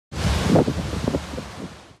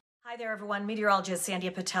Hi there, everyone. Meteorologist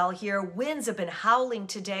Sandhya Patel here. Winds have been howling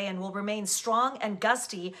today and will remain strong and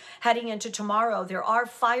gusty heading into tomorrow. There are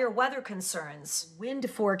fire weather concerns. Wind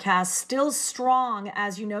forecast still strong,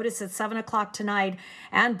 as you notice, at 7 o'clock tonight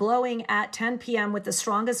and blowing at 10 p.m. with the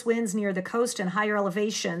strongest winds near the coast and higher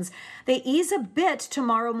elevations. They ease a bit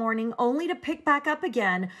tomorrow morning, only to pick back up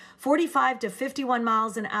again, 45 to 51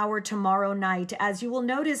 miles an hour tomorrow night. As you will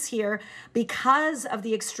notice here, because of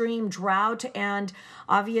the extreme drought and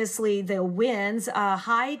obviously the winds,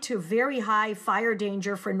 high to very high fire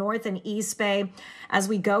danger for North and East Bay as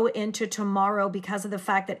we go into tomorrow because of the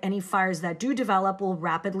fact that any fires that do develop will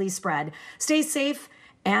rapidly spread. Stay safe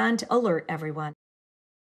and alert, everyone.